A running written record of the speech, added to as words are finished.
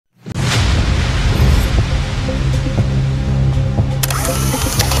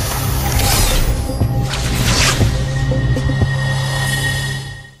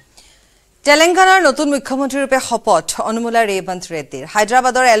Telangana নতুন মুখ্যমন্ত্ৰী ৰূপে শপত অনুমোলা ৰেবন্ত ৰেড্ডিৰ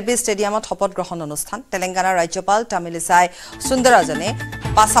হায়দৰাবাদৰ এলবি ষ্টেডিয়ামত শপত গ্ৰহণ অনুষ্ঠান তেলেংগানাৰ ৰাজ্যপাল তামিলিসাই সুন্দৰাজনে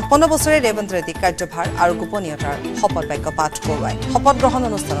 56 বছৰে ৰেবন্ত ৰেড্ডিক কাৰ্যভাৰ আৰু গোপনীয়তাৰ শপত বাক্য পাঠ কৰোৱায় শপত গ্ৰহণ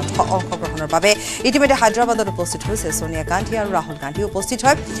অনুষ্ঠানত অংশগ্ৰহণৰ বাবে ইতিমধ্যে হায়দৰাবাদত উপস্থিত হৈছে সোনিয়া গান্ধী আৰু ৰাহুল গান্ধী উপস্থিত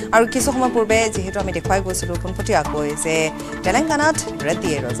হয় আৰু কিছু সময় পূৰ্বে যেহেতু আমি দেখুৱাই গৈছিলো পোনপটীয়াকৈ যে তেলেংগানাত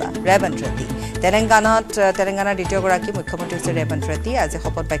ৰেড্ডিয়ে ৰজা ৰেবন্ত ৰেড্ডি তেলেংগানাৰ দ্বিতীয়গৰাকী মুখ্যমন্ত্ৰী হৈছে ৰেবন্ত ৰেড্ডি আজি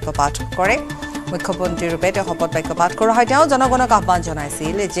শপত বাক্য পাঠ কৰে মুখ্যমন্ত্ৰী ৰূপে শপত বাক্য পাঠ কৰা হয় তেওঁ জনগণক আহ্বান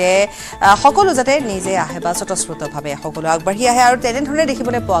জনাইছিল যে সকলো যাতে নিজে আহে বা স্বতঃস্ফূৰ্তভাৱে সকলো আগবাঢ়ি আহে আৰু তেনেধৰণে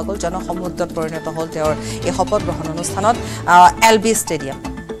দেখিবলৈ পোৱা গ'ল জনসমুদ্ৰত পৰিণত হ'ল তেওঁৰ এই শপত গ্ৰহণ অনুষ্ঠানত এলবি ষ্টেডিয়াম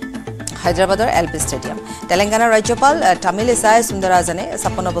হায়দৰাবাদৰ এলবি ষ্টেডিয়াম তেলেংগানাৰ ৰাজ্যপাল তামিলিসাই সুন্দৰাজনে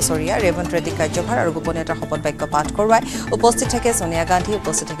 56 বছৰীয়া ৰেবন্ত ৰেড্ডিক কাৰ্যভাৰ আৰু গোপনীয়তাৰ শপত বাক্য পাঠ কৰোৱায় উপস্থিত থাকে সোনিয়া গান্ধী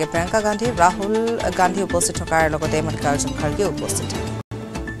উপস্থিত থাকে প্ৰিয়ংকা গান্ধী ৰাহুল গান্ধী উপস্থিত থকাৰ লগতে মল্লিকাৰ্জুন খাৰ্গে উপস্থিত থাকে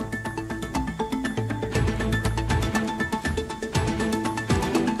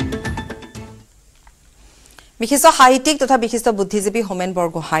বিশিষ্ট সাহিত্যিক তথা বিশিষ্ট বুদ্ধিজীৱী হোমেন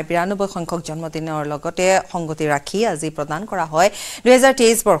বৰগোহাঁই 92 সংখ্যক জন্মদিনৰ লগতে সংগতি ৰাখি আজি প্ৰদান কৰা হয়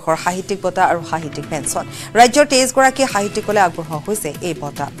 2023 বৰ্ষৰ সাহিত্যিক বঁটা আৰু সাহিত্যিক পেঞ্চন ৰাজ্যৰ 23 গৰাকী সাহিত্যিকলৈ আগবঢ়োৱা হৈছে এই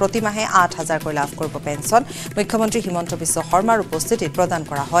বঁটা প্ৰতি মাহে 8000 কৈ লাভ কৰিব পেঞ্চন মুখ্যমন্ত্ৰী হিমন্ত বিশ্ব শৰ্মাৰ উপস্থিতিত প্ৰদান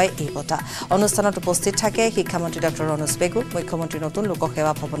কৰা হয় এই বঁটা অনুষ্ঠানত উপস্থিত থাকে শিক্ষামন্ত্ৰী ডক্টৰ অনুজ বেগু মুখ্যমন্ত্ৰী নতুন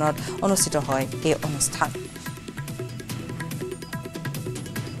লোকসেৱা ভৱনত অনুষ্ঠিত হয় এই অনুষ্ঠান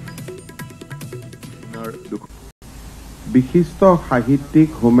বিশিষ্ট সাহিত্যিক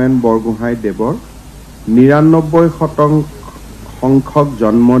হোমেন বৰগোহাঁই দেৱৰ 99 সংখ্যক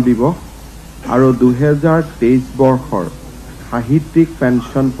জন্ম দিৱস আৰু 2023 বৰ্ষৰ সাহিত্যিক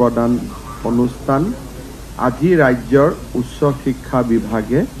পেঞ্চন প্ৰদান অনুষ্ঠান আজি ৰাজ্যৰ উচ্চ শিক্ষা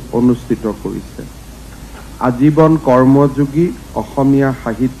বিভাগে অনুষ্ঠিত কৰিছে আজীৱন কৰ্মযোগী অসমীয়া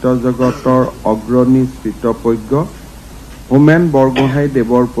সাহিত্য জগতৰ অগ্ৰণী স্থিতপজ্ঞ হোমেন বৰগোহাঁই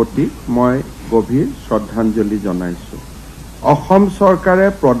দেৱৰ প্ৰতি মই গভীৰ শ্ৰদ্ধাঞ্জলি জনাইছো অসম চৰকাৰে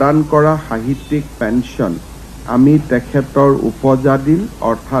প্ৰদান কৰা সাহিত্যিক পেঞ্চন আমি তেখেতৰ উপজা দিন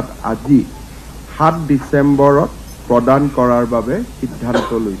অৰ্থাৎ আজি 7 ডিচেম্বৰত প্ৰদান কৰাৰ বাবে সিদ্ধান্ত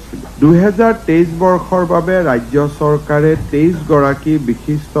লৈছিল 2023 বৰ্ষৰ বাবে ৰাজ্য চৰকাৰে 23 গৰাকী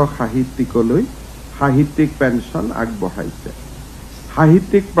বিশিষ্ট সাহিত্যিকলৈ সাহিত্যিক পেঞ্চন আগবঢ়াইছে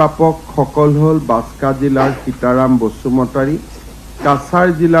সাহিত্যিক প্ৰাপক সকল হ'ল বাস্কা জিলাৰ সীতাৰাম বসুমতাৰী কাছাৰ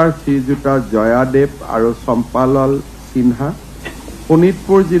জিলাৰ শ্ৰীযুতা জয়াদেৱ আৰু চম্পালাল সিনহা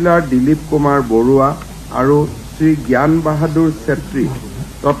শোণিতপুৰ জিলাৰ দিলীপ কুমাৰ বৰুৱা আৰু শ্ৰী জ্ঞান বাহাদুৰ চেত্ৰী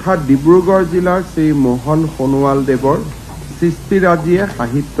তথা ডিব্ৰুগড় জিলাৰ শ্ৰী মোহন সোণোৱাল দেৱৰ সৃষ্টিৰাজীয়ে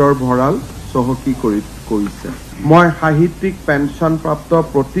সাহিত্যৰ ভঁৰাল চহকী কৰিছে মই সাহিত্যিক পেঞ্চন প্ৰাপ্ত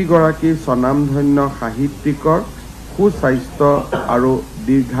প্ৰতিগৰাকী স্বনামধন্য সাহিত্যিকৰ সুস্বাস্থ্য আৰু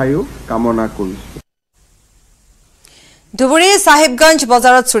দীৰ্ঘায়ু কামনা কৰিছো ধুবুৰী সাহেবগঞ্জ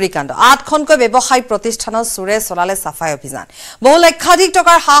বজাৰত চুৰিকাণ্ড 8খনকৈ ব্যৱসায়িক প্ৰতিষ্ঠানত চুৰে চলালে সাফাই অভিযান বহু লক্ষাধিক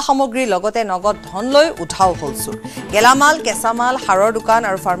টকাৰ হা সামগ্ৰীৰ লগতে নগদ ধন লৈ উঠাও হ'ল চুৰ গেলামাল কেঁচামাল সাৰৰ দোকান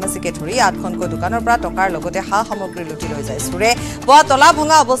আৰু ফাৰ্মাচিকে ধৰি 8খনকৈ দোকানৰ পৰা টকাৰ লগতে হা সামগ্ৰী লুটি লৈ যায় চুৰে পুৱা তলা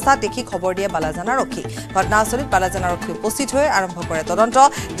ভঙা অৱস্থাত দেখি খবৰ দিয়ে বালাজান আৰক্ষী ঘটনাস্থলীত বালাজান আৰক্ষী উপস্থিত হৈ আৰম্ভ কৰে তদন্ত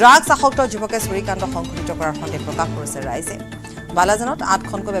ড্ৰাগছ আসক্ত যুৱকে চুৰিকাণ্ড সংঘটিত কৰাৰ সন্দেহ প্ৰকাশ কৰিছে ৰাইজে বালাজানত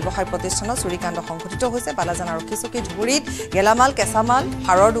 8খনকৈ ব্যৱসায়িক প্ৰতিষ্ঠানত চুৰিকাণ্ড সংঘটিত হৈছে বালাজান আৰক্ষী চকী ধুবুৰীত গেলামাল কেঁচামাল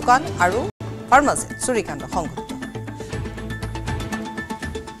সাৰৰ দোকান আৰু ফাৰ্মাচীত চুৰিকাণ্ড সংঘটিত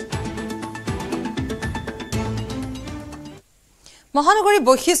মহানগৰী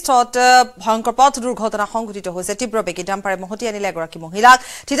বৈশিষ্ট্যত ভয়ংকৰ পথ দুৰ্ঘটনা সংঘটিত হৈছে তীব্ৰ বেগী ডাম্পাৰে মহতি আনিলে এগৰাকী মহিলাক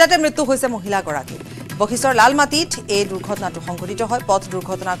থিতাতে মৃত্যু হৈছে মহিলাগৰাকী বৈশিষ্ট্যৰ লালমাটিত এই দুৰ্ঘটনাটো সংঘটিত হয় পথ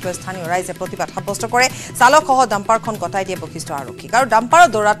দুৰ্ঘটনাক লৈ স্থানীয় ৰাইজে প্ৰতিবাদ সাব্যস্ত কৰে চালকসহ ডাম্পাৰখন কটাই দিয়ে বৈশিষ্ট্য আৰক্ষীক আৰু ডাম্পাৰৰ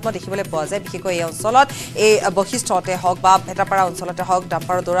দৌৰাত্ম দেখিবলৈ পোৱা যায় বিশেষকৈ এই অঞ্চলত এই বৈশিষ্ট্যতে হওক বা ভেটাপাৰা অঞ্চলতে হওক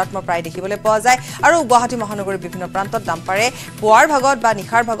ডাম্পাৰৰ দৌৰাত্ম প্ৰায় দেখিবলৈ পোৱা যায় আৰু গুৱাহাটী মহানগৰীৰ বিভিন্ন প্ৰান্তত ডাম্পাৰে পুৱাৰ ভাগত বা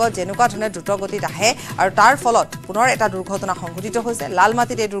নিশাৰ ভাগত যেনেকুৱা ধৰণে দ্ৰুতগতিত আহে আৰু তাৰ ফলত পুনৰ এটা দুৰ্ঘটনা সংঘটিত হৈছে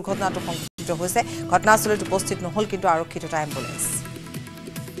লালমাটিত এই দুৰ্ঘটনাটো সংঘটিত হৈছে ঘটনাস্থলীত উপস্থিত নহল কিন্তু আৰক্ষী তথা এম্বুলেন্স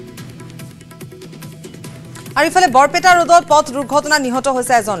আৰু ইফালে বৰপেটা ৰোডত পথ দুৰ্ঘটনা নিহত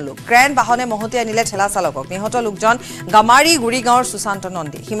হৈছে এজন লোক ক্ৰেন বাহনে মহতি আনিলে ঠেলা চালকক নিহত লোকজন গামাৰী গুৰি গাঁৱৰ সুশান্ত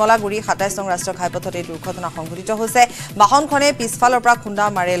নন্দী হিমলাগুৰি 27 নং ৰাষ্ট্ৰীয় ঘাইপথত এই দুৰ্ঘটনা সংঘটিত হৈছে বাহনখনে পিছফালৰ পৰা খুন্দা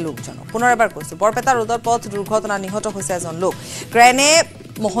মাৰে লোকজনক পুনৰ এবাৰ কৈছো বৰপেটা ৰোডত পথ দুৰ্ঘটনা নিহত হৈছে এজন লোক ক্ৰেনে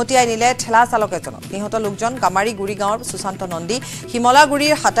মহতি আনিলে ঠেলা চালক এজনক নিহত লোকজন গামাৰী গুৰি গাঁৱৰ সুশান্ত নন্দী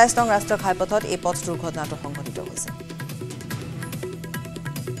হিমলাগুৰিৰ 27 নং ৰাষ্ট্ৰীয় ঘাইপথত এই পথ দুৰ্ঘটনাটো সংঘটিত হৈছে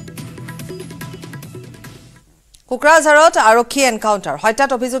কোকৰাঝাৰত আৰক্ষী এনকাউন্টাৰ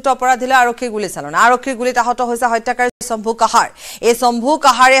হত্যাত অভিযুক্ত অপৰাধীলৈ আৰক্ষীৰ গুলী চালনা আৰক্ষীৰ গুলীত আহত হৈছে হত্যাকাৰী শম্ভু কাহাৰ এই শম্ভু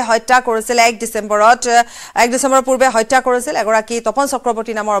কাহাৰে হত্যা কৰিছিল 1 ডিচেম্বৰৰ পূৰ্বে হত্যা কৰিছিল এগৰাকী তপন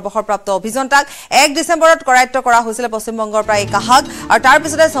চক্ৰৱৰ্তী নামৰ অৱসৰপ্ৰাপ্ত অভিযন্তাক 1 ডিচেম্বৰত কৰায়ত্ব কৰা হৈছিল পশ্চিমবংগৰ পৰা এই কাহাক আৰু তাৰ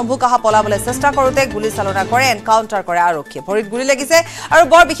পিছতে শম্ভু কাহা পলাবলৈ চেষ্টা কৰোতে গুলি চালনা কৰে এনকাউন্টাৰ কৰে আৰক্ষীয়ে ভৰিত গুলি লাগিছে আৰু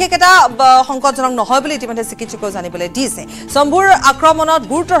বৰ বিশেষ এটা সংকটজনক নহয় বুলি ইতিমধ্যে চিকিৎসকে জানিবলৈ দিছে শম্ভুৰ আক্ৰমণত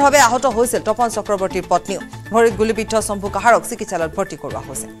গুৰুতৰভাৱে আহত হৈছিল তপন চক্ৰৱৰ্তীৰ পত্নীও ভৰিত গুলিবিদ্ধ শম্ভু কাহাৰক চিকিৎসালয়ত ভৰ্তি কৰোৱা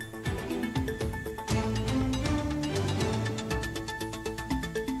হৈছে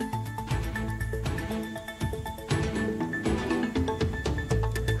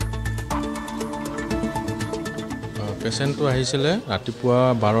পেচেণ্টটো আহিছিলে ৰাতিপুৱা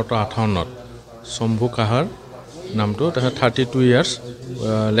 12:58 শম্ভু কাহাৰ নামটো 32 ইয়াৰ্ছ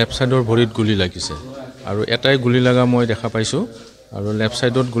লেফ্ট সাইডৰ ভৰিত গুলি লাগিছে আৰু এটাই গুলি লাগা মই দেখা পাইছো আৰু লেফ্ট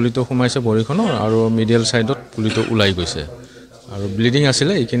সাইডত গুলিটো সোমাইছে ভৰিখনৰ আৰু মিডিয়াল সাইডত গুলিটো ওলাই গৈছে আৰু ব্লিডিং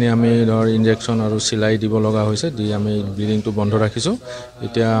আছিলে এইখিনি আমি ধৰ ইনজেকচন আৰু চিলাই দিব লগা হৈছে দি আমি ব্লিডিংটো বন্ধ ৰাখিছো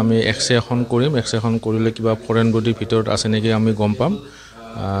এতিয়া আমি এক্সৰে এখন কৰিম এক্সৰে এখন কৰিলে কিবা ফৰেন বডি ভিতৰত আছে নেকি আমি গম পাম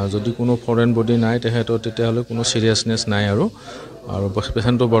যদি কোনো ফৰেন বডি নাই তেতিয়াহলে কোনো সিৰিয়াসনেস নাই আৰু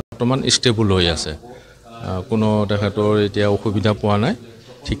পেচেণ্টটো বৰ্তমান ষ্টেবল হৈ আছে কোনো তেখেতৰ এতিয়া অসুবিধা পোৱা নাই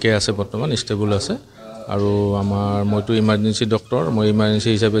ঠিকে আছে বৰ্তমান ষ্টেবল আছে আৰু মইতো ইমাৰ্জেন্সি ডক্টৰ মই ইমাৰ্জেন্সি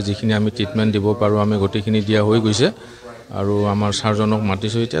হিচাপে যিখিনি আমি ট্ৰিটমেন্ট দিব পাৰো আমি গতিখিনি দিয়া হৈ গৈছে আৰু আমাৰ সাৰ্জনক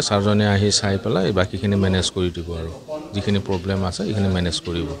মাতিছো এতিয়া সাৰ্জনে আহি চাই পেলাই বাকিখিনি মেনেজ কৰি দিব আৰু যিখিনি প্ৰবলেম আছে এইখিনি মেনেজ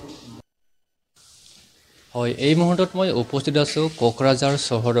কৰিব হয় এই মুহূৰ্তত মই উপস্থিত আছো কোকৰাঝাৰ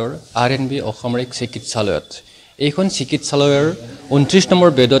চহৰৰ আৰএনবি অসামৰিক চিকিৎসালয়ত এইখন চিকিৎসালয়ৰ 29 নম্বৰ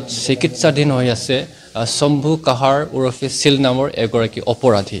বেডত চিকিৎসাধীন হৈ আছে শম্ভু কাহাৰ ওৰফে সিল নামৰ এগৰাকী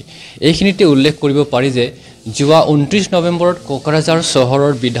অপৰাধী এইখিনিতে উল্লেখ কৰিব পাৰি যে যোৱা 29 নৱেম্বৰত কোকৰাঝাৰ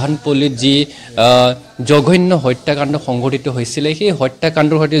চহৰৰ বিধানপল্লীত যি জঘন্য হত্যাকাণ্ড সংঘটিত হৈছিল সেই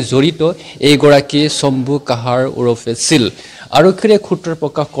হত্যাকাণ্ডৰ সৈতে জড়িত এইগৰাকী শম্ভু কাহাৰ ওৰফে সিল আৰক্ষীয়ে সূত্ৰ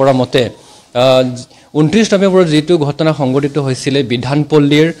প্ৰকাশ কৰা মতে 29 নৱেম্বৰত যেটো ঘটনা সংঘটিত হৈছিল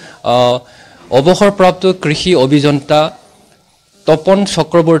বিধানপল্লীৰ অৱসৰপ্ৰাপ্ত কৃষি অভিযন্তা তপন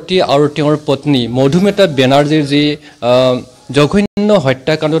চক্ৰৱৰ্তী আৰু তেওঁৰ পত্নী মধুমিতা বেনাৰ্জীৰ যি জঘন্য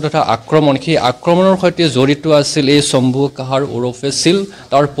হত্যাকাণ্ড তথা আক্ৰমণ সেই আক্ৰমণৰ সৈতে জড়িত আছিল এই শম্ভু কাহাৰ ওৰফে সিল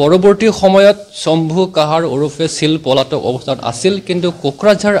তাৰ পৰৱৰ্তী সময়ত শম্ভু কাহাৰ ওৰফে সিল পলাতক অৱস্থাত আছিল কিন্তু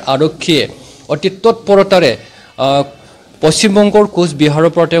কোকৰাঝাৰ আৰক্ষীয়ে অতি তৎপৰতাৰে পশ্চিমবংগৰ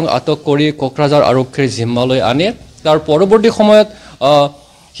কোচবিহাৰৰ পৰা তেওঁক আটক কৰি কোকৰাঝাৰ আৰক্ষীৰ জিম্মালৈ আনে তাৰ পৰৱৰ্তী সময়ত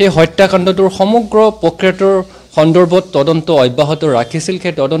সেই হত্যাকাণ্ডটোৰ সমগ্ৰ প্ৰক্ৰিয়াটোৰ সন্দৰ্ভত তদন্ত অব্যাহত ৰাখিছিল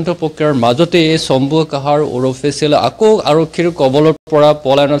সেই তদন্ত প্ৰক্ৰিয়াৰ মাজতে এই শম্ভু কাহাৰ ওৰফে সিল আকৌ আৰক্ষীৰ কবলৰ পৰা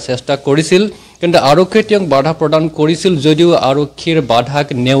পলায়নৰ চেষ্টা কৰিছিল কিন্তু আৰক্ষীয়ে তেওঁক বাধা প্ৰদান কৰিছিল যদিও আৰক্ষীৰ বাধাক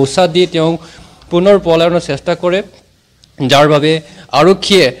নেওচা দি তেওঁক পুনৰ পলায়নৰ চেষ্টা কৰে যাৰ বাবে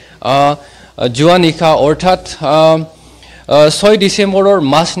আৰক্ষীয়ে যোৱা নিশা অৰ্থাৎ 6 ডিসেম্বৰৰ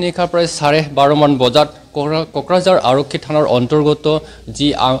মাছ নিশা প্ৰায় 12:30 মান বজাত কোকৰাঝাৰ আৰক্ষী থানাৰ অন্তৰ্গত যি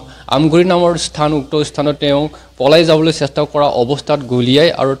আমগুৰি নামৰ স্থান উক্ত স্থানত তেওঁ পলাই যাবলৈ চেষ্টা কৰা অৱস্থাত গুলিয়াই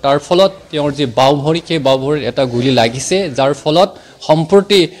আৰু তাৰ ফলত তেওঁৰ যি বাওভৰি সেই বাওভৰিত এটা গুলি লাগিছে যাৰ ফলত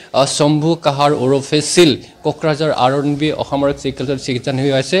সম্প্ৰতি শম্ভু কাহাৰ ওৰফে সিল কোকৰাঝাৰ আৰএনবি অসামৰিক চিকিৎসালয়ত চিকিৎসাধীন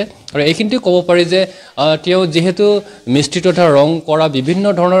হৈ আছে আৰু এইখিনিতে ক'ব পাৰি যে তেওঁ যেহেতু মিস্ত্ৰী তথা ৰং কৰা বিভিন্ন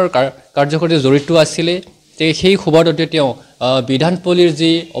ধৰণৰ কাৰ্যকলাপত জড়িত আছিল সেই সুবাদতে তেওঁ বিধানপল্লীৰ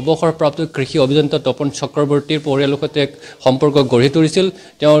যি অৱসৰপ্ৰাপ্ত কৃষি অভিযন্তা তপন চক্ৰৱৰ্তীৰ পৰিয়ালৰ সৈতে সম্পৰ্ক গঢ়ি তুলিছিল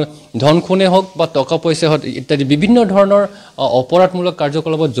তেওঁ ধন খুনে হওক বা টকা পইচা হওক ইত্যাদি বিভিন্ন ধৰণৰ অপৰাধমূলক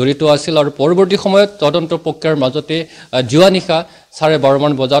কাৰ্যকলাপত জড়িত আছিল আৰু পৰৱৰ্তী সময়ত তদন্ত প্ৰক্ৰিয়াৰ মাজতে যোৱা নিশা 12:30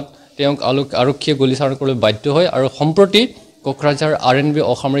 মান বজাত তেওঁক আৰক্ষীয়ে গুলীচালনা কৰিবলৈ বাধ্য হয় আৰু সম্প্ৰতি কোকৰাঝাৰ আৰএনবি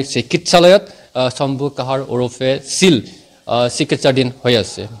অসামৰিক চিকিৎসালয়ত শম্ভু কাহাৰ ওৰফে সিল চিকিৎসাধীন হৈ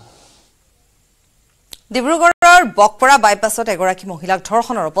আছে ডিব্ৰুগড়ৰ বকপৰা বাইপাছত এগৰাকী মহিলাক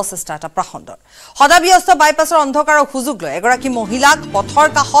ধৰ্ষণৰ অপচেষ্টা এটা প্ৰাসন্দৰ সদাব্যস্ত বাইপাছৰ অন্ধকাৰৰ সুযোগ লৈ এগৰাকী মহিলাক পথৰ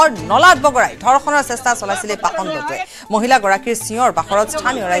কাষৰ নলাত বগৰাই ধৰ্ষণৰ চেষ্টা চলাইছিল পাখণ্ডটোৱে মহিলাগৰাকীৰ চিঞৰ বাখৰত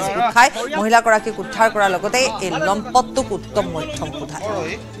স্থানীয় ৰাইজ গোট খাই মহিলাগৰাকীক উদ্ধাৰ কৰাৰ লগতে এই লম্পটটোক উত্তম মধ্যম সোধায়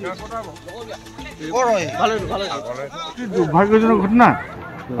দুৰ্ভাগ্যজনক ঘটনা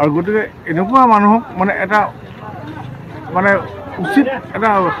আৰু গতিকে এনেকুৱা মানুহক মানে এটা মানে উচিত এটা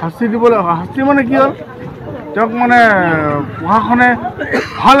শাস্তি দিবলৈ শাস্তি মানে কি হ'ল তেওঁক মানে প্ৰশাসনে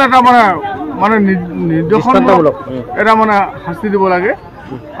ভাল এটা মানে নিৰ্দেশনমূলক এটা মানে শাস্তি দিব লাগে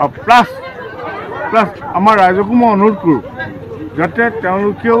আৰু প্লাছ আমাৰ ৰাইজকো মই অনুৰোধ কৰোঁ যাতে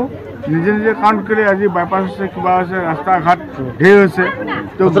তেওঁলোকেও নিজে নিজে কাম কৰি আজি বাইপাছ হৈছে কিবা হৈছে ৰাস্তা ঘাট ঢেৰ হৈছে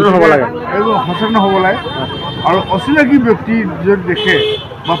এইবোৰ সচেতন হ'ব লাগে আৰু অচিনাকি ব্যক্তি যদি দেখে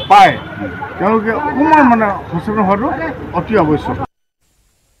বা পায় তেওঁলোকে অকণমান মানে সচেতন হোৱাটো অতি আৱশ্যক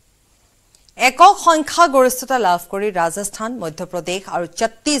একক সংখ্যাগৰিষ্ঠতা লাভ কৰি ৰাজস্থান মধ্যপ্ৰদেশ আৰু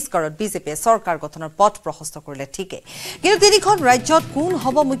ছত্তীশগড়ত বিজেপিয়ে চৰকাৰ গঠনৰ পথ প্ৰশস্ত কৰিলে ঠিকে কিন্তু তিনিখন ৰাজ্যত কোন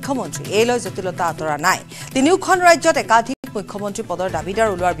হ'ব মুখ্যমন্ত্ৰী এইলৈ জটিলতা আতৰা নাই তিনিওখন ৰাজ্যত একাধিক মুখ্যমন্ত্ৰী পদৰ দাবীদাৰ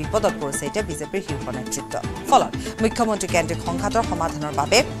ওলোৱাৰ বিপদত পৰিছে এতিয়া বিজেপিৰ শীৰ্ষ নেতৃত্ব ফলত মুখ্যমন্ত্ৰী কেন্দ্ৰিক সংঘাতৰ সমাধানৰ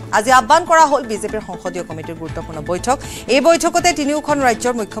বাবে আজি আহ্বান কৰা হ'ল বিজেপিৰ সংসদীয় কমিটিৰ গুৰুত্বপূৰ্ণ বৈঠক এই বৈঠকতে তিনিওখন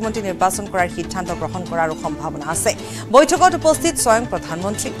ৰাজ্যৰ মুখ্যমন্ত্ৰী নিৰ্বাচন কৰাৰ সিদ্ধান্ত গ্ৰহণ কৰাৰ সম্ভাৱনা আছে বৈঠকত উপস্থিত স্বয়ং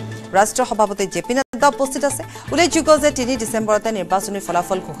প্ৰধানমন্ত্ৰী ৰাষ্ট্ৰীয় সভাপতি জেপি নাড্ডা উপস্থিত আছে উল্লেখযোগ্য যে 3 ডিচেম্বৰতে নিৰ্বাচনী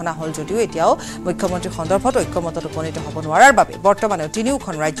ফলাফল ঘোষণা হ'ল যদিও এতিয়াও মুখ্যমন্ত্ৰী সন্দৰ্ভত ঐক্যমতত উপনীত হ'ব নোৱাৰাৰ বাবে বৰ্তমানেও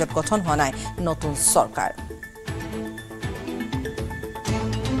তিনিওখন ৰাজ্যত গঠন হোৱা নাই নতুন চৰকাৰ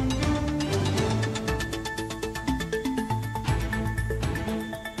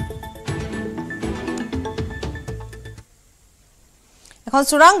এখন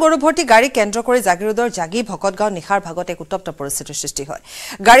চুৰাং গৰু ভৰ্তি গাড়ী কেন্দ্ৰ কৰি জাগিৰোডৰ জাগি ভকতগাঁও নিখাৰ ভাগত এক উত্তপ্ত পৰিস্থিতিৰ সৃষ্টি হয়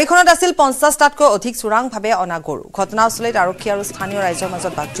গাড়ীখনত আছিল 50টাতকৈ অধিক চুৰাংভাৱে অনা গৰু ঘটনাস্থলীত আৰক্ষী আৰু স্থানীয় ৰাইজৰ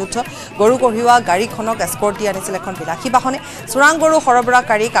মাজত বাকযুদ্ধ গৰু কঢ়িওৱা গাড়ীখনক এস্কৰ্ট দি আনিছিল এখন বিলাসী বাহনে চুৰাং গৰু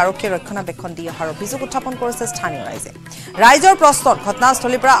সৰবৰাহকাৰীক আৰক্ষীয়ে ৰক্ষণাবেক্ষণ দি অহাৰ অভিযোগ উত্থাপন কৰিছে স্থানীয় ৰাইজে ৰাইজৰ প্ৰশ্নত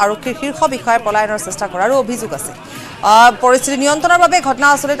ঘটনাস্থলীৰ পৰা আৰক্ষীৰ শীৰ্ষ বিষয়াই পলায়নৰ চেষ্টা কৰাৰো অভিযোগ আছে পৰিস্থিতি নিয়ন্ত্ৰণৰ বাবে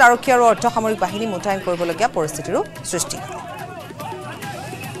ঘটনাস্থলীত আৰক্ষী আৰু অৰ্ধসামৰিক বাহিনী মুতায়ন কৰিবলগীয়া পৰিস্থিতিৰো সৃষ্টি হয়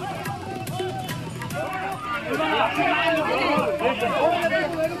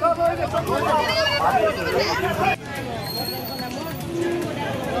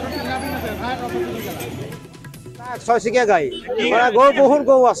ছয়চকীয়া গাড়ী গৰু বহুত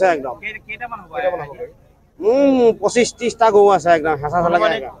গৰু আছে একদম 25-30টা গৰু আছে একদম হেঁচা চলা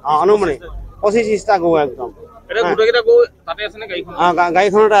অনুমানি 25-30টা গৰু একদম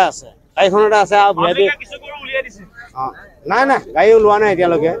গাড়ীখনতে আছে আৰু নাই নাই গাড়ী ওলোৱা নাই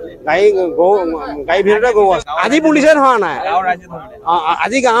এতিয়ালৈকে গাড়ীৰ ভিতৰতে গৰু আছে আজি পুলিচে ধৰা নাই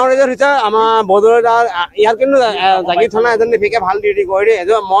আজি গাঁৱৰ ৰাইজৰ ভিতৰত আমাৰ বদলৰ ইয়াত কিন্তু জাগি থানা এজন ট্ৰেফিকে ভাল ডিউটি কৰে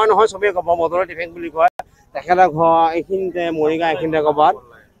দেই মই নহয় চবেই ক'ব বদলৰ ট্ৰেফিক বুলি কয় তেখেতৰ ঘৰ এইখিনিতে মৰিগাঁও এইখিনিতে ক'ৰবাত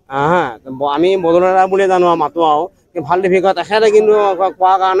আমি বদলৰ বুলিয়ে জানো আৰু মাতো আৰু ভাল ট্ৰেফিক হয় তেখেতে কিন্তু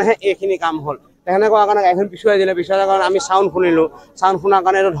কোৱাৰ কাৰণেহে এইখিনি কাম হ'ল তেখেতে কোৱাৰ কাৰণে গাড়ীখন পিছুৱাই দিলে পিছুৱাই কাৰণে আমি চাউণ্ড শুনিলো চাউণ্ড শুনাৰ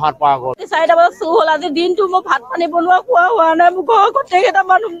কাৰণে এইটো ধৰাত পৰা গ'ল 4টা বজাত চুৰ হ'ল আজি দিনটো মই ভাত পানী বনোৱা খোৱা হোৱা নাই মোৰ ঘৰৰ গোটেইকেইটা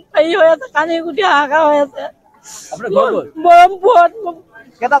মানুহ হেৰি হৈ আছে কানি গুটি হাহাকাৰ হৈ আছে বৰমপুৰত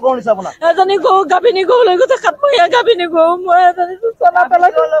কেইটা গৰু নিছে আপোনাৰ এজনী গৰু গাভিনী গৰু লৈ গৈছে 7মহীয়া গাভিনী গৰু মই এজনী চলা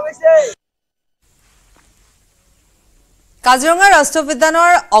পেলাই কাজিৰঙা ৰাষ্ট্ৰীয়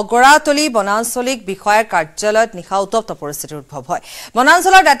উদ্যানৰ অগৰাতলি বনাঞ্চলিক বিষয়াৰ কাৰ্যালয়ত নিশা উত্তপ্ত পৰিস্থিতিৰ উদ্ভৱ হয়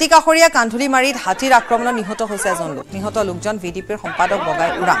বনাঞ্চলৰ দাঁতি কাষৰীয়া কান্ধুলি মাৰিত হাতীৰ আক্ৰমণত নিহত হৈছে এজন লোক নিহত লোকজন ভিডিপিৰ সম্পাদক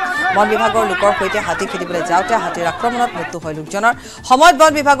বগাই উৰাং বন বিভাগৰ লোকৰ সৈতে হাতী খেদিবলৈ যাওঁতে হাতীৰ আক্ৰমণত মৃত্যু হয় লোকজনৰ সময়ত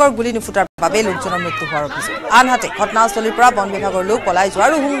বন বিভাগৰ গুলী নুফুটাৰ বাবে লোকজনৰ মৃত্যু হোৱাৰ অভিযোগ আনহাতে ঘটনাস্থলীৰ পৰা বন বিভাগৰ লোক পলাই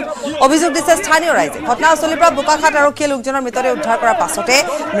যোৱাৰো অভিযোগ দিছে স্থানীয় ৰাইজে ঘটনাস্থলীৰ পৰা বোকাখাট আৰক্ষীয়ে লোকজনৰ মৃতদেহ উদ্ধাৰ কৰাৰ পাছতে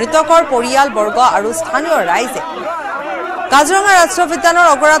মৃতকৰ পৰিয়ালবৰ্গ আৰু স্থানীয় ৰাইজে কাজিৰঙা ৰাষ্ট্ৰীয় উদ্যানৰ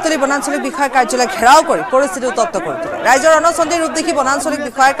অগৰাতলি বনাঞ্চলিক বিষয়াৰ কাৰ্যালয় ঘেৰাও কৰি পৰিস্থিতি উত্তপ্ত কৰি তোলে ৰাইজৰ অনচন্দী ৰূপ দেখি বনাঞ্চলিক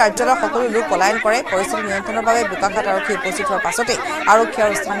বিষয়াৰ কাৰ্যালয়ৰ সকলো লোক পলায়ন কৰে পৰিস্থিতি নিয়ন্ত্ৰণৰ বাবে বোকাখাট আৰক্ষী উপস্থিত হোৱাৰ পাছতে আৰক্ষী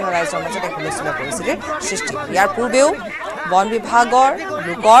আৰু স্থানীয় ৰাইজৰ মাজত এক হুলস্থুলীয়া পৰিস্থিতিৰ সৃষ্টি ইয়াৰ পূৰ্বেও বন বিভাগৰ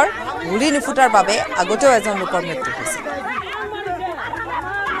লোকৰ গুলী নুফুটাৰ বাবে আগতেও এজন লোকৰ মৃত্যু হৈছিল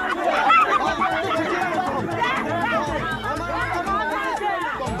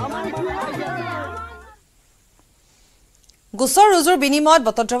গোচৰ ৰুজুৰ বিনিময়ত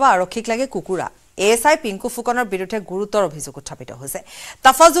বটদ্ৰৱা আৰক্ষীক লাগে কুকুৰা এএছআই পিংকু ফুকনৰ বিৰুদ্ধে গুৰুতৰ অভিযোগ উত্থাপিত হৈছে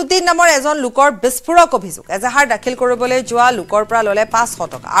তাফাজুদ্দিন নামৰ এজন লোকৰ বিস্ফোৰক অভিযোগ এজাহাৰ দাখিল কৰিবলৈ যোৱা লোকৰ পৰা ললে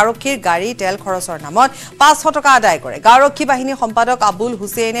 500 টকা আৰক্ষীৰ গাড়ী তেল খৰচৰ নামত 500 টকা আদায় কৰে গাঁওৰক্ষী বাহিনী সম্পাদক আবুল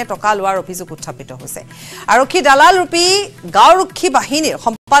হুছেইনে টকা লোৱাৰ অভিযোগ উত্থাপিত হৈছে আৰক্ষী দালাল ৰূপী গাঁওৰক্ষী বাহিনীৰ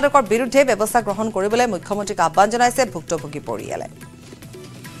সম্পাদকৰ বিৰুদ্ধে ব্যৱস্থা গ্ৰহণ কৰিবলৈ মুখ্যমন্ত্ৰীক আহ্বান জনাইছে ভুক্তভোগী পৰিয়ালে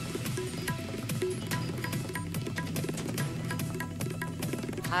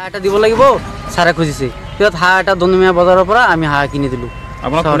হাঁহ দিব লাগিব ছাৰে খুজিছে পিছত হাঁহ এটা দনমীয়া বজাৰৰ পৰা আমি হাঁহ কিনি দিলোঁ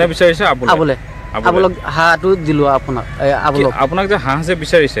আপোনাক কোনে বিচাৰিছে আবুলক হাঁহটো দিলোঁ আপোনাক যে হাঁহ যে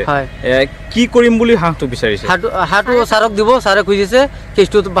বিচাৰিছে হয় কি কৰিম বুলি হাঁহটো বিচাৰিছে হাঁহটো ছাৰক দিব ছাৰে খুজিছে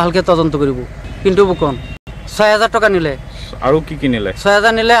কেছটো ভালকৈ তদন্ত কৰিব কিন্তু কোন 6000 টকা নিলে আৰু কি কি নিলে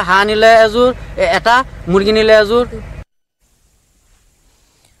 6000 নিলে হাঁহ নিলে এযোৰ এটা মুৰ্গী নিলে এযোৰ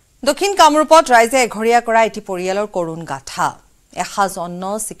দক্ষিণ কামৰূপত ৰাইজে এঘৰীয়া কৰা এটি পৰিয়ালৰ কৰুণ গাথা এসাজ অন্ন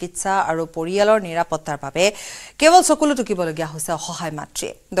চিকিৎসা আৰু পৰিয়ালৰ নিৰাপত্তাৰ বাবে কেৱল চকুলো টুকিবলগীয়া হৈছে অসহায়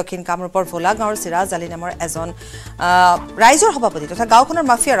মাতৃয়ে দক্ষিণ কামৰূপৰ ভোলা গাঁৱৰ চিৰাজ আলী নামৰ এজন ৰাইজৰ সভাপতি তথা গাঁওখনৰ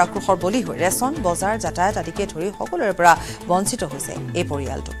মাফিয়াৰ আক্ৰোশৰ বলি হৈ ৰেচন বজাৰ যাতায়াত আদিকে ধৰি সকলোৰে পৰা বঞ্চিত হৈছে এই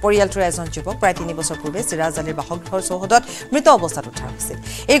পৰিয়ালটোৰ এজন যুৱক প্ৰায় 3 বছৰ পূৰ্বে চিৰাজ আলীৰ বাসগৃহৰ চৌহদত মৃত অৱস্থাত উদ্ধাৰ হৈছিল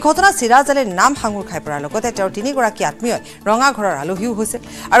এই ঘটনাত চিৰাজ আলীৰ নাম সাঙুৰ খাই পৰাৰ লগতে তেওঁৰ 3 গৰাকী আত্মীয় ৰঙা ঘৰৰ আলহীও হৈছিল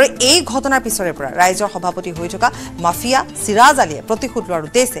আৰু এই ঘটনাৰ পিছৰে পৰা ৰাইজৰ সভাপতি হৈ থকা মাফিয়া চিৰাজ আলীয়ে প্ৰতিশোধ লোৱাৰ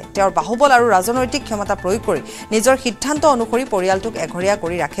উদ্দেশ্যে তেওঁৰ বাহুবল আৰু ৰাজনৈতিক ক্ষমতা প্ৰয়োগ কৰি নিজৰ সিদ্ধান্ত অনুসৰি পৰিয়ালটোক এঘৰীয়া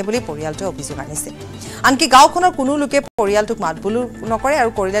কৰি ৰাখে বুলি পৰিয়ালটোৱে অভিযোগ আনিছে আনকি গাঁওখনৰ কোনো লোকে পৰিয়ালটোক মাতবোল নকৰে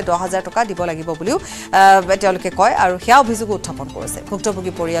আৰু কৰিলে 10,000 টকা দিব লাগিব বুলিও তেওঁলোকে কয় আৰু হেয়া অভিযোগ উত্থাপন কৰিছে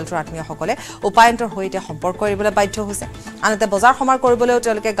ভুক্তভোগী পৰিয়ালটোৰ আত্মীয়সকলে উপায়ন্তৰ সৈতে সম্পৰ্ক কৰিবলৈ বাধ্য হৈছে আনহাতে বজাৰ সমাৰ কৰিবলৈও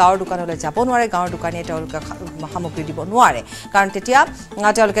তেওঁলোকে গাঁৱৰ দোকানলৈ যাব নোৱাৰে গাঁৱৰ দোকানীয়ে তেওঁলোকে সামগ্ৰী দিব নোৱাৰে কাৰণ তেতিয়া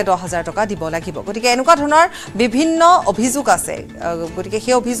তেওঁলোকে 10,000 টকা দিব লাগিব গতিকে এনেকুৱা ধৰণৰ বিভিন্ন অভিযোগ আছে গতিকে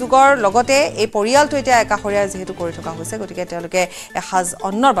সেই অভিযোগৰ লগতে এই পৰিয়ালটো এতিয়া একাষৰীয়া যেহেতু কৰি থকা হৈছে গতিকে তেওঁলোকে এসাজ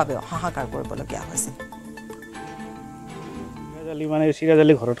অন্নৰ বাবে হাহাকাৰ কৰিবলগীয়া হৈছে মানে চিৰাজ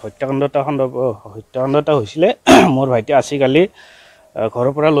আলী ঘৰত হত্যাকাণ্ড এটা হৈছিলে মোৰ ভাইটি আসি কালি ঘৰৰ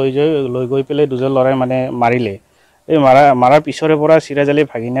পৰা লৈ গৈ পেলাই দুজন ল'ৰাই মানে মাৰিলে এই মাৰাৰ পিছৰে পৰা চিৰাজ আলী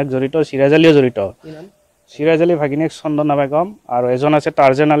ভাগিনীয়েক জড়িত চিৰাজ আলীও জড়িত চিৰাজ আলী ভাগিনীয়েক চন্দনা বেগম আৰু এজন আছে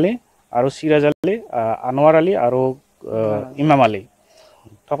টাৰ্জেন আলী আৰু চিৰাজ আলী আনোৱাৰ আলী আৰু ইমাম আলী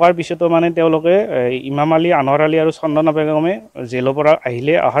থকাৰ পিছতো মানে তেওঁলোকে ইমাম আলী আনোৱাৰ আলী আৰু চন্দনা বেগমে জেলৰ পৰা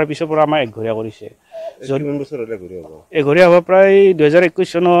অহাৰ পিছৰ পৰা আমাৰ একঘৰীয়া কৰিছে এঘৰীয়া হ'ব প্ৰায়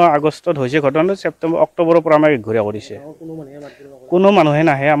 2021 চনৰ আগষ্টত হৈছে ঘটনা অক্টোবৰৰ পৰা আমাৰ একঘৰীয়া কৰিছে কোনো মানুহে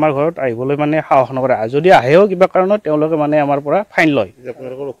নাহে আমাৰ ঘৰত আহিবলৈ মানে সাহস নকৰে যদি আহেও কিবা কাৰণত তেওঁলোকে মানে আমাৰ পৰা ফাইন লয়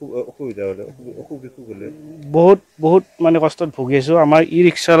বহুত মানে কষ্টত ভুগি আছোঁ আমাৰ ই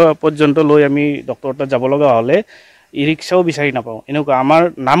ৰিক্সা পৰ্যন্ত লৈ আমি ডক্টৰৰ তাত যাব লগা হ'লে ই ৰিক্সাও বিচাৰি নাপাওঁ এনেকুৱা আমাৰ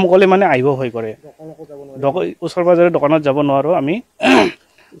নাম ক'লে মানে আহিব ভয় কৰে ওচৰ পাজৰে দোকানত যাব নোৱাৰোঁ আমি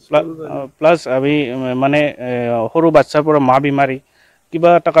প্লাছ আমি মানে সৰু বাচ্চাৰ পৰা মা বেমাৰী কিবা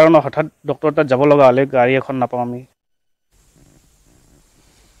এটা কাৰণত হঠাৎ ডক্টৰৰ তাত যাব লগা হ'লে গাড়ী এখন নাপাওঁ আমি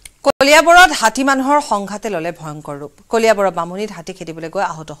কলিয়াবৰত হাতী মানুহৰ সংঘাতে ললে ভয়ংকৰ ৰূপ কলিয়াবৰৰ বামুণীত হাতী খেদিবলৈ গৈ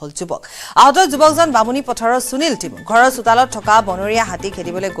আহত হল যুৱকজন বামুণী পথাৰৰ সুনীল টিম ঘৰৰ চোতালত থকা বনৰীয়া হাতী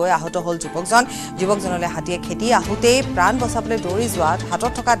খেদিবলৈ গৈ আহত হল যুৱকজনলৈ হাতীয়ে খেদি আহোতেই প্ৰাণ বচাবলৈ দৌৰি যোৱাত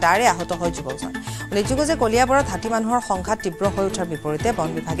হাতত থকা দাৰে আহত হয় যুৱকজন উল্লেখযোগ্য যে কলিয়াবৰত হাতী মানুহৰ সংঘাত তীব্ৰ হৈ উঠাৰ বিপৰীতে বন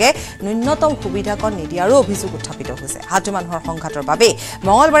বিভাগে ন্যূনতম সুবিধাকণ নিদিয়াৰো অভিযোগ উত্থাপিত হৈছে হাতী মানুহৰ সংঘাতৰ বাবে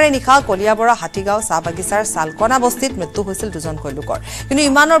মঙলবাৰে নিশা কলিয়াবৰৰ হাতীগাঁও চাহ বাগিচাৰ চালকনা বস্তিত মৃত্যু হৈছিল দুজনকৈ লোকৰ কিন্তু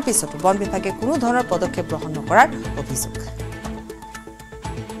ইমানৰ পিছতো বন বিভাগে কোনো ধৰণৰ পদক্ষেপ গ্ৰহণ নকৰাৰ অভিযোগ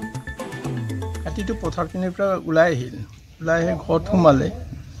হাতীটো পথাৰখিনিৰ পৰা ওলাই আহি ঘৰত সোমালে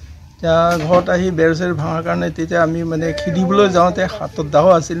এতিয়া ঘৰত আহি বেৰ চেৰ ভাঙাৰ কাৰণে তেতিয়া আমি মানে খেদিবলৈ যাওঁতে হাতত দাও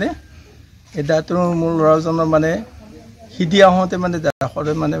আছিলে এই দাটো মোৰ ল'ৰাজনৰ মানে খেদি আহোঁতে মানে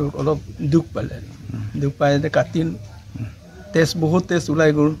দাখৰে মানে অলপ দুখ পাই কাটি বহুত তেজ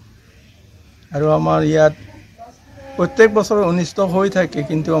ওলাই গ'ল আৰু আমাৰ ইয়াত প্ৰত্যেক বছৰ অনিষ্ট হৈ থাকে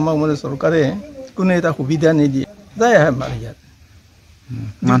কিন্তু আমাক মানে চৰকাৰে কোনো এটা সুবিধা নিদিয়ে যায় আহে আমাৰ ইয়াত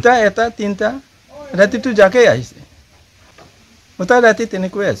দুটা এটা তিনিটা ৰাতিটো জাকেই আহিছে গোটেই ৰাতি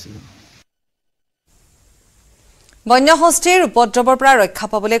তেনেকৈ আছিল বন্যহস্তীৰ উপদ্ৰৱৰ পৰা ৰক্ষা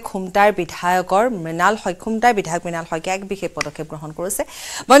পাবলৈ খুমটাৰ বিধায়ক মৃণাল শইকীয়াই এক বিশেষ পদক্ষেপ গ্ৰহণ কৰিছে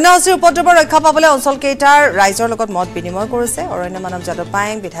বন্যহস্তীৰ উপদ্ৰৱৰ ৰক্ষা পাবলৈ অঞ্চল কেইটাৰ ৰাইজৰ লগত মত বিনিময় কৰিছে অৰণ্য মানৱ যাদৱ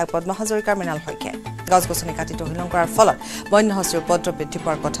পায়েং বিধায়ক পদ্ম হাজৰিকাৰ মৃণাল শইকীয়াই গছ-গছনি কাটি তহিলং কৰাৰ ফলত বন্যহস্তীৰ উপদ্ৰৱ বৃদ্ধি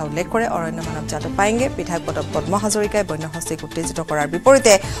পোৱাৰ কথা উল্লেখ কৰে অৰণ্য মানৱ যাদৱ পায়েংগে বিধায়ক পদ্ম হাজৰিকাই বন্যহস্তীক উত্তেজিত কৰাৰ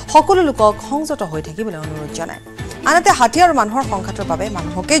বিপৰীতে সকলো লোকক সংযত হৈ থাকিবলৈ অনুৰোধ জনায় আনহাতে হাতী আৰু মানুহৰ সংঘাতৰ বাবে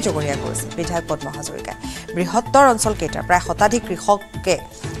মানুহকেই জগৰীয়া কৰিছে বিধায়ক পদ্ম হাজৰিকাই বৃহত্তৰ অঞ্চল কেইটাৰ প্ৰায় শতাধিক কৃষকে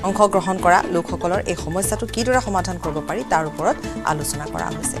অংশগ্ৰহণ কৰা লোকসকলৰ এই সমস্যাটো কিদৰে সমাধান কৰিব পাৰি তাৰ ওপৰত আলোচনা কৰা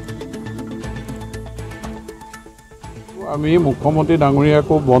হৈছে আমি মুখ্যমন্ত্ৰী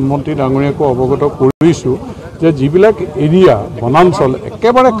ডাঙৰীয়াকো বনমন্ত্ৰী ডাঙৰীয়াকো অৱগত কৰিছোঁ যে যিবিলাক এৰিয়া বনাঞ্চল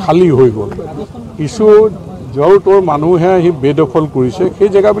একেবাৰে খালী হৈ গ'ল কিছু য'ৰ মানুহে আহি বেদখল কৰিছে সেই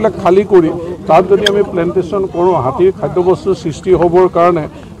জেগাবিলাক খালী কৰি তাত যদি আমি প্লেণ্টেশ্যন কৰোঁ হাতীৰ খাদ্যবস্তু সৃষ্টি হ'বৰ কাৰণে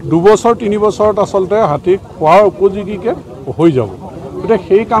 2 বছৰ 3 বছৰত আচলতে হাতীক খোৱাৰ উপযোগীকৈ হৈ যাব গতিকে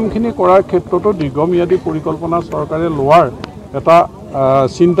সেই কামখিনি কৰাৰ ক্ষেত্ৰতো দীৰ্ঘম্যাদী পৰিকল্পনা চৰকাৰে লোৱাৰ এটা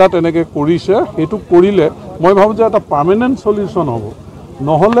চিন্তা তেনেকৈ কৰিছে সেইটো কৰিলে মই ভাবোঁ যে এটা পাৰ্মানেণ্ট সলিউশ্যন হ'ব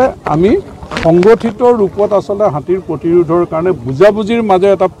নহ'লে আমি সংগঠিত ৰূপত আচলতে হাতীৰ প্ৰতিৰোধৰ কাৰণে বুজাবুজিৰ মাজে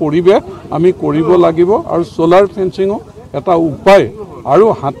এটা পৰিৱেশ আমি কৰিব লাগিব আৰু সোলাৰ ফেন্সিঙো এটা উপায় আৰু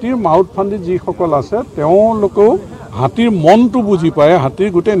হাতীৰ মাউথ ফান্দি যিসকল আছে তেওঁলোকেও হাতীৰ মনটো বুজি পায়, হাতীৰ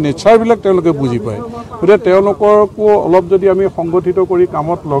গোটেই নেচাৰবিলাক তেওঁলোকে বুজি পায়। গতিকে তেওঁলোককো অলপ যদি আমি সংগঠিত কৰি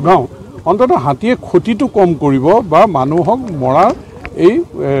কামত লগাওঁ, অন্ততঃ হাতীয়ে ক্ষতিটো কম কৰিব বা মানুহক মৰাৰ এই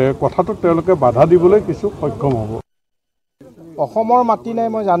কথাটোত তেওঁলোকে বাধা দিবলৈ কিছু সক্ষম হ'ব। অসমৰ মাটি নাই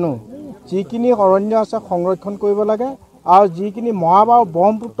মই জানো, যিখিনি অৰণ্য আছে সংৰক্ষণ কৰিব লাগে আৰু যিখিনি মহাবাহু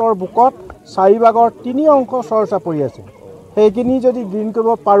ব্ৰহ্মপুত্ৰৰ বুকত 4 ভাগৰ 3 অংশ চৰ্চা পৰি আছে, সেইখিনি যদি গ্ৰীণ কৰিব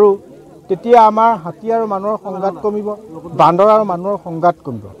পাৰোঁ তেতিয়া আমাৰ হাতী আৰু মানুহৰ সংঘাত কমিব, বান্দৰ আৰু মানুহৰ সংঘাত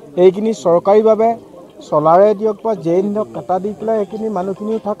কমিব। এইখিনি চৰকাৰীভাৱে চলাৰে দিয়ক বা জেইন দিয়ক কাটা দি পেলাই এইখিনি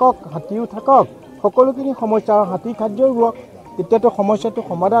মানুহখিনিও থাকক, হাতীও থাকক, সকলোখিনি সমস্যা আৰু হাতী খাদ্যও ৰুৱক, তেতিয়াতো সমস্যাটো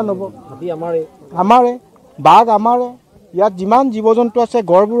সমাধান হ'ব। হাতী আমাৰে, বাঘ আমাৰে, ইয়াত যিমান জীৱ জন্তু আছে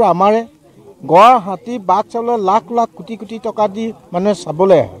গড়বোৰ আমাৰে। গড়, হাতী, বাঘ চাবলৈ লাখ লাখ কোটি কোটি টকা দি মানুহে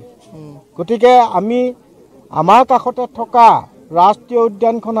চাবলৈ আহে। গতিকে আমি আমাৰ কাষতে থকা ৰাষ্ট্ৰীয়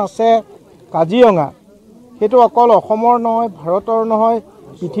উদ্যানখন আছে কাজিৰঙা, সেইটো অকল অসমৰ নহয়, ভাৰতৰ নহয়,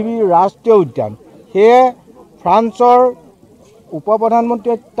 পৃথিৱীৰ ৰাষ্ট্ৰীয় উদ্যান। সেয়ে ফ্ৰান্সৰ উপ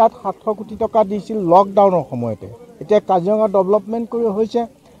প্ৰধানমন্ত্ৰীয়ে তাত 700 কোটি টকা দিছিল লকডাউনৰ সময়তে। এতিয়া কাজিৰঙা ডেভেলপমেণ্ট কৰি হৈছে,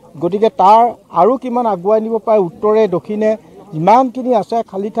 গতিকে তাৰ আৰু কিমান আগুৱাই নিব পাৰে, উত্তৰে দক্ষিণে যিমানখিনি আছে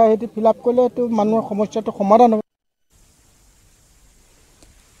খালী ঠাই সেইটো ফিল আপ কৰিলে এইটো মানুহৰ সমস্যাটো সমাধান হ'ব।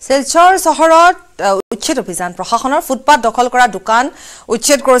 শিলচৰ চহৰত উচ্ছেদ অভিযান প্ৰশাসনৰ ফুটপাত দখল কৰা দোকান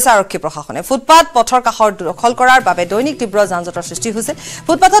উচ্ছেদ কৰিছে আৰক্ষী প্ৰশাসনে। ফুটপাত পথৰ কাষৰ দখল কৰাৰ বাবে দৈনিক তীব্ৰ যান-জঁটৰ সৃষ্টি হৈছে।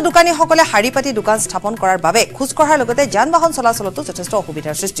 ফুটপাতৰ দোকানীসকলে শাৰী পাতি দোকান স্থাপন কৰাৰ বাবে খোজ কঢ়াৰ লগতে যান-বাহন চলাচলতো যথেষ্ট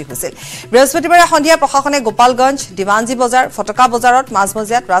অসুবিধাৰ সৃষ্টি হৈছিল। বৃহস্পতিবাৰে সন্ধিয়া প্ৰশাসনে গোপালগঞ্জ, দিৱানজী বজাৰ, ফটকা বজাৰত,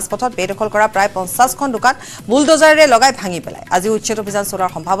 মাজমজিয়াত, ৰাজপথত বেদখল কৰা প্ৰায় 50খন দোকান বুলডোজাৰেৰে লগাই ভাঙি পেলায়। আজি উচ্ছেদ অভিযান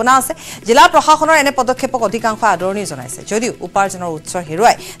চলোৱাৰ সম্ভাৱনা আছে। জিলা প্ৰশাসনৰ এনে পদক্ষেপক অধিকাংশ আদৰণি জনাইছে, যদিও উপাৰ্জনৰ উৎস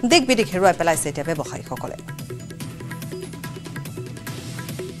হেৰুৱাই দিক বিদিক হেৰুৱাই পেলাইছে এতিয়া ব্যৱসায়ীসকলে।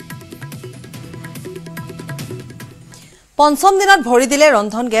 পঞ্চম দিনত ভৰি দিলে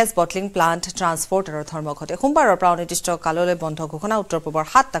ৰন্ধন গেছ বটলিং প্লাণ্ট, ট্ৰান্সপৰ্ট আৰু ধৰ্মঘটে। সোমবাৰৰ পৰা অনিৰ্দিষ্ট কাললৈ বন্ধ ঘোষণা উত্তৰ পূবৰ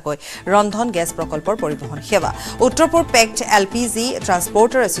 7টাকৈ ৰন্ধন গেছ প্ৰকল্পৰ পৰিবহণ সেৱা। উত্তৰ পূব পেক্ট LPG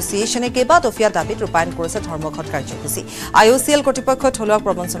ট্ৰান্সপৰ্টাৰ এছ'চিয়েশ্যনে কেইবাদফীয়া দাবীত ৰূপায়ণ কৰিছে ধৰ্মঘট কাৰ্যসূচী। IOCL কৰ্তৃপক্ষই থলুৱা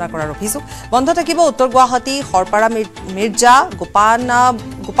প্ৰবঞ্চনা কৰাৰ অভিযোগ। বন্ধ থাকিব উত্তৰ গুৱাহাটী, খৰপাৰা, মিৰ্জা,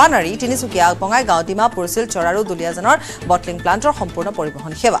 গোপানাৰী, তিনিচুকীয়া, বঙাইগাঁও, ডিমাপুৰ, শিলচৰ আৰু দুলিয়াজানৰ বটলিং প্লাণ্টৰ সম্পূৰ্ণ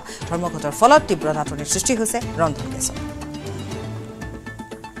পৰিবহণ সেৱা। ধৰ্মঘটৰ ফলত তীব্ৰ নাটনিৰ সৃষ্টি হৈছে ৰন্ধন গেছৰ।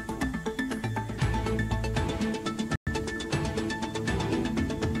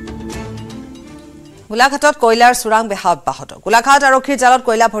 গোলাঘাটত কয়লাৰ চোৰাং বেহা অব্যাহত। গোলাঘাট আৰক্ষীৰ জালত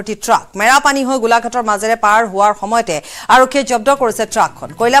কয়লা ভৰ্তি ট্ৰাক মেৰা পানী হৈ গোলাঘাটৰ মাজেৰে পাৰ হোৱাৰ সময়তে আৰক্ষীয়ে জব্দ কৰিছে ট্ৰাকখন।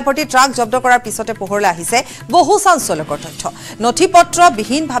 কয়লা ভৰ্তি ট্ৰাক জব্দ কৰাৰ পিছতে পোহৰলৈ আহিছে বহু চাঞ্চল্যকৰ তথ্য। নথি পত্ৰ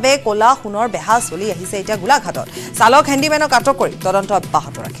বিহীনভাৱে কলা সোণৰ বেহা চলি আহিছে এতিয়া গোলাঘাটত। চালক হেণ্ডিমেনক আটক কৰি তদন্ত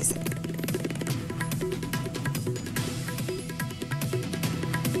অব্যাহত ৰাখিছে।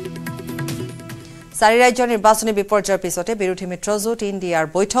 চাৰি ৰাজ্যৰ নিৰ্বাচনী বিপৰ্যয়ৰ পিছতে বিৰোধী মিত্ৰজোঁট ইণ্ডিয়াৰ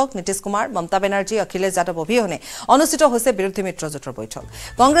বৈঠক। নীতিশ কুমাৰ, মমতা বেনাৰ্জী, অখিলেশ যাদৱ অবিহনে অনুষ্ঠিত হৈছে বিৰোধী মিত্ৰজোঁটৰ বৈঠক।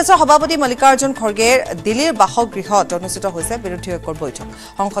 কংগ্ৰেছৰ সভাপতি মল্লিকাৰ্জুন খৰ্গেৰ দিল্লীৰ বাসগৃহত অনুষ্ঠিত হৈছে বিৰোধী ঐক্যৰ বৈঠক।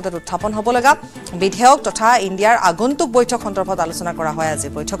 সংসদত উত্থাপন হ'ব লগা বিধেয়ক তথা ইণ্ডিয়াৰ আগন্তুক বৈঠক সন্দৰ্ভত আলোচনা কৰা হয়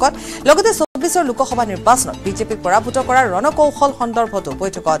আজিৰ বৈঠকত। লগতে 24ৰ লোকসভা নিৰ্বাচনত বিজেপিক পৰাভূত কৰাৰ ৰণকৌশল সন্দৰ্ভতো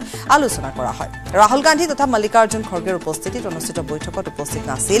বৈঠকত আলোচনা কৰা হয়। ৰাহুল গান্ধী তথা মল্লিকাৰ্জুন খৰ্গেৰ উপস্থিতিত অনুষ্ঠিত বৈঠকত উপস্থিত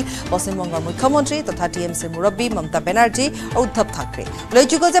নাছিল পশ্চিমবংগৰ মুখ্যমন্ত্ৰী তথা টিএমচিৰ মুৰব্বী মমতা বেনাৰ্জী আৰু উদ্ধৱ ঠাকৰে।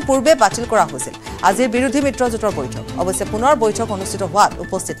 উল্লেখযোগ্য যে পূৰ্বে বাতিল কৰা হৈছিল আজিৰ বিৰোধী মিত্ৰজোঁটৰ বৈঠক। অৱশ্যে পুনৰ বৈঠক অনুষ্ঠিত হোৱাত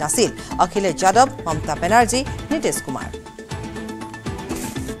উপস্থিত নাছিল অখিলেশ যাদৱ, মমতা বেনাৰ্জী, নীতিশ কুমাৰ।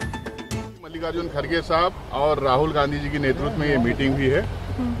 मल्लिकार्जुन खड़गे साहब और राहुल गांधी जी के नेतृत्व में ये मीटिंग हुई है।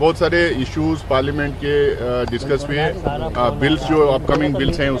 बहुत सारे इश्यूज पार्लियामेंट के डिस्कस हुए, बिल्स जो अपकमिंग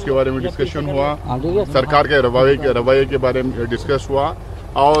बिल्स हैं उसके बारे में डिस्कशन हुआ, सरकार के रवैये के बारे में डिस्कस हुआ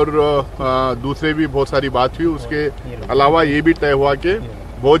और दूसरे भी बहुत सारी बात हुई। उसके अलावा ये भी तय हुआ कि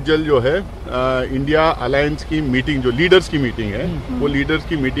बहुत जल्द जो है इंडिया अलायंस की मीटिंग, जो लीडर्स की मीटिंग है, वो लीडर्स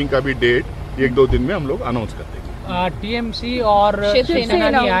की मीटिंग का भी डेट 1-2 दिन में हम लोग अनाउंस कर देंगे। टीएमसी और शिवसेना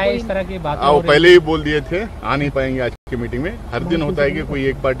नहीं आए, इस तरह की बात वो पहले ही बोल दिए थे आ नहीं पाएंगे आज की मीटिंग में। हर दिन होता है कि कोई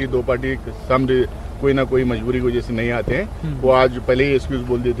एक पार्टी, दो पार्टी कोई ना कोई मजबूरी की वजह से नहीं आते हैं। वो आज पहले ही एक्सक्यूज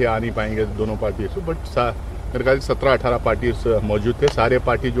बोल दिए थे आ नहीं पाएंगे दोनों पार्टी से। बट मेरे ख्याल 17-18 पार्टीज मौजूद थे। सारे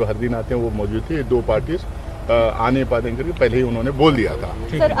पार्टी जो हर दिन आते हैं वो मौजूद थे। 2 पार्टीज आ नहीं पाते करके पहले ही उन्होंने बोल दिया था।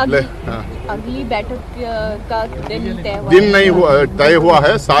 सर, अगली बैठक का दिन नहीं हुआ, तय हुआ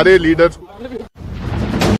है। सारे लीडर्स